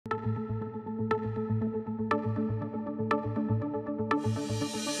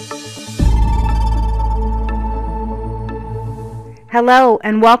Hello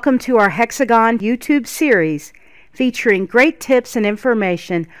and welcome to our Hexagon YouTube series featuring great tips and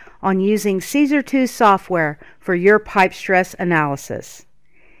information on using Caesar 2 software for your pipe stress analysis.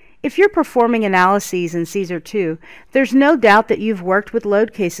 If you're performing analyses in Caesar 2, there's no doubt that you've worked with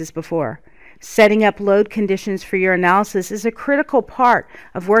load cases before. Setting up load conditions for your analysis is a critical part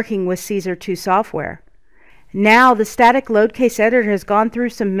of working with Caesar 2 software. Now, the static load case editor has gone through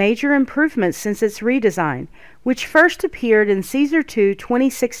some major improvements since its redesign, which first appeared in Caesar 2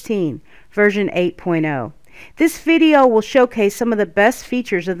 2016, version 8.0. This video will showcase some of the best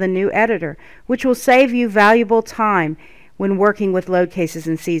features of the new editor, which will save you valuable time when working with load cases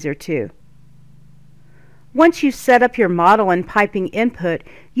in Caesar 2. Once you've set up your model and piping input,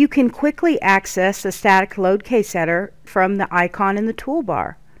 you can quickly access the static load case editor from the icon in the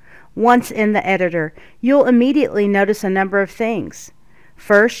toolbar. Once in the editor, you'll immediately notice a number of things.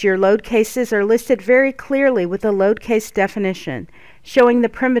 First, your load cases are listed very clearly with a load case definition, showing the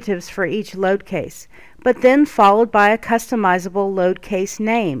primitives for each load case, but then followed by a customizable load case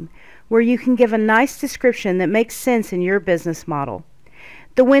name, where you can give a nice description that makes sense in your business model.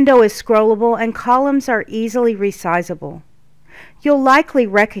 The window is scrollable and columns are easily resizable. You'll likely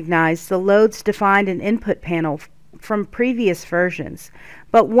recognize the loads defined in input panel from previous versions,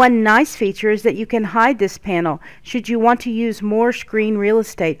 but one nice feature is that you can hide this panel should you want to use more screen real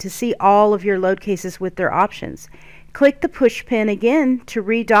estate to see all of your load cases with their options. Click the push pin again to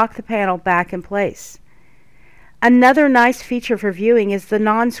redock the panel back in place. Another nice feature for viewing is the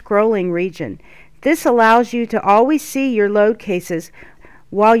non-scrolling region. This allows you to always see your load cases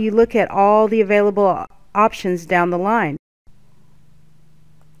while you look at all the available options down the line.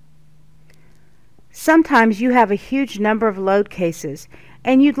 Sometimes you have a huge number of load cases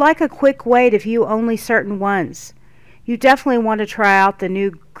and you'd like a quick way to view only certain ones. You definitely want to try out the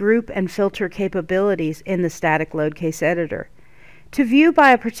new group and filter capabilities in the static load case editor. To view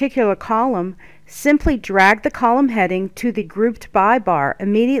by a particular column, simply drag the column heading to the grouped by bar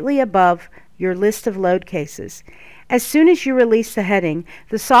immediately above your list of load cases. As soon as you release the heading,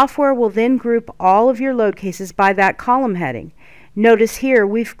 the software will then group all of your load cases by that column heading. Notice here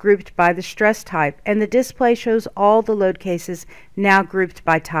we've grouped by the stress type, and the display shows all the load cases now grouped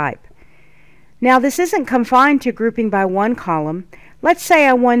by type. Now, this isn't confined to grouping by one column. Let's say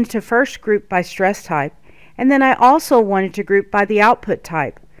I wanted to first group by stress type, and then I also wanted to group by the output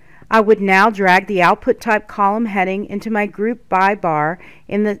type. I would now drag the output type column heading into my group by bar,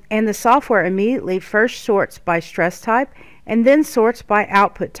 and the software immediately first sorts by stress type and then sorts by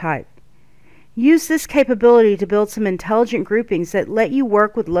output type. Use this capability to build some intelligent groupings that let you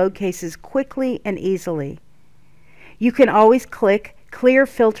work with load cases quickly and easily. You can always click Clear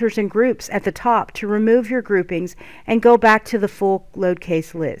Filters and Groups at the top to remove your groupings and go back to the full load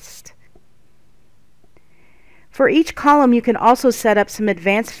case list. For each column, you can also set up some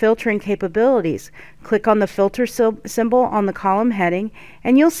advanced filtering capabilities. Click on the filter symbol on the column heading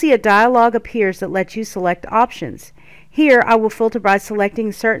and you'll see a dialog appears that lets you select options. Here I will filter by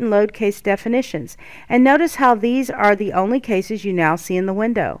selecting certain load case definitions, and notice how these are the only cases you now see in the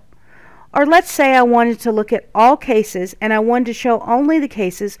window. Or let's say I wanted to look at all cases and I wanted to show only the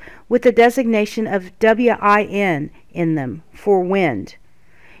cases with the designation of WIN in them for wind.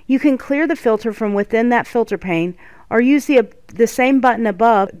 You can clear the filter from within that filter pane or use the same button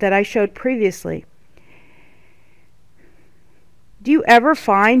above that I showed previously. Do you ever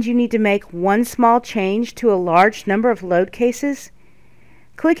find you need to make one small change to a large number of load cases?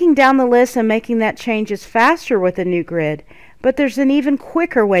 Clicking down the list and making that change is faster with a new grid, but there's an even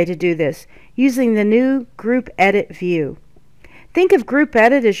quicker way to do this using the new Group Edit view. Think of Group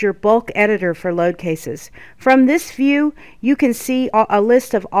Edit as your bulk editor for load cases. From this view, you can see a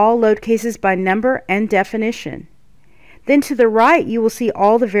list of all load cases by number and definition. Then to the right, you will see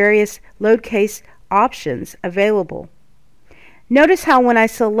all the various load case options available. Notice how when I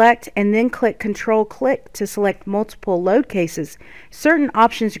select and then click Control-click to select multiple load cases, certain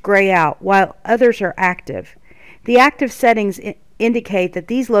options gray out while others are active. The active settings indicate that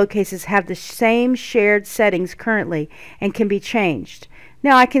these load cases have the same shared settings currently and can be changed.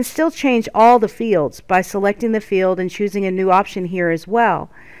 Now, I can still change all the fields by selecting the field and choosing a new option here as well.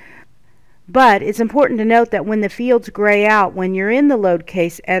 But it's important to note that when the fields gray out when you're in the load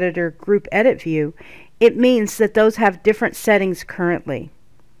case editor Group Edit view, it means that those have different settings currently.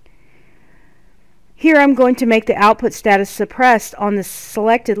 Here I'm going to make the output status suppressed on the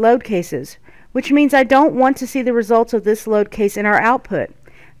selected load cases, which means I don't want to see the results of this load case in our output.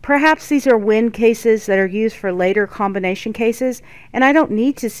 Perhaps these are wind cases that are used for later combination cases, and I don't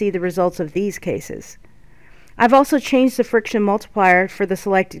need to see the results of these cases. I've also changed the friction multiplier for the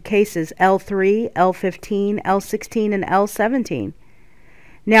selected cases L3, L15, L16, and L17.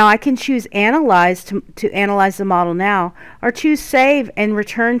 Now I can choose Analyze to analyze the model now, or choose Save and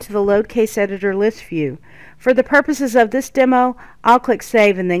return to the Load Case Editor list view. For the purposes of this demo, I'll click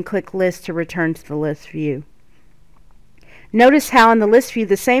Save and then click List to return to the list view. Notice how in the list view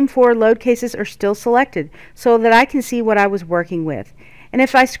the same 4 load cases are still selected so that I can see what I was working with. And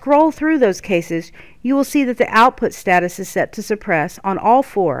if I scroll through those cases, you will see that the output status is set to suppress on all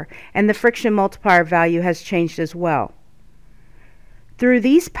 4, and the friction multiplier value has changed as well. Through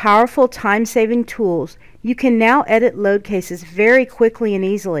these powerful time-saving tools, you can now edit load cases very quickly and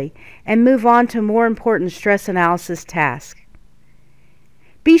easily and move on to more important stress analysis tasks.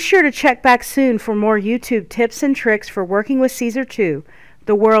 Be sure to check back soon for more YouTube tips and tricks for working with Caesar 2,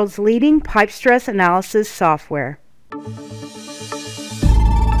 the world's leading pipe stress analysis software.